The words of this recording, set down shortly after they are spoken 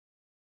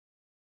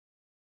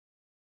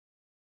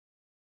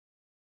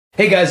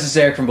Hey guys, this is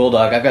Eric from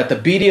Bulldog. I've got the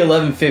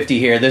BD1150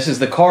 here. This is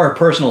the car or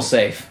personal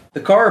safe. The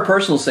car or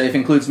personal safe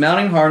includes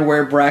mounting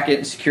hardware, bracket,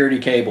 and security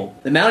cable.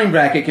 The mounting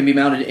bracket can be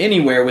mounted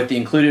anywhere with the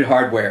included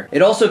hardware.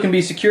 It also can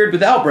be secured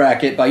without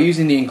bracket by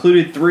using the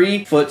included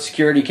 3-foot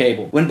security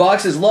cable. When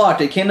box is locked,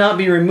 it cannot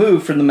be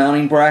removed from the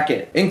mounting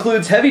bracket. It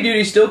includes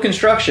heavy-duty steel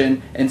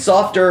construction and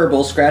soft,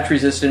 durable,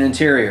 scratch-resistant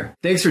interior.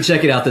 Thanks for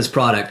checking out this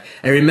product.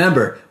 And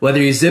remember,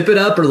 whether you zip it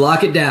up or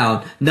lock it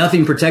down,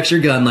 nothing protects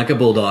your gun like a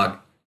Bulldog.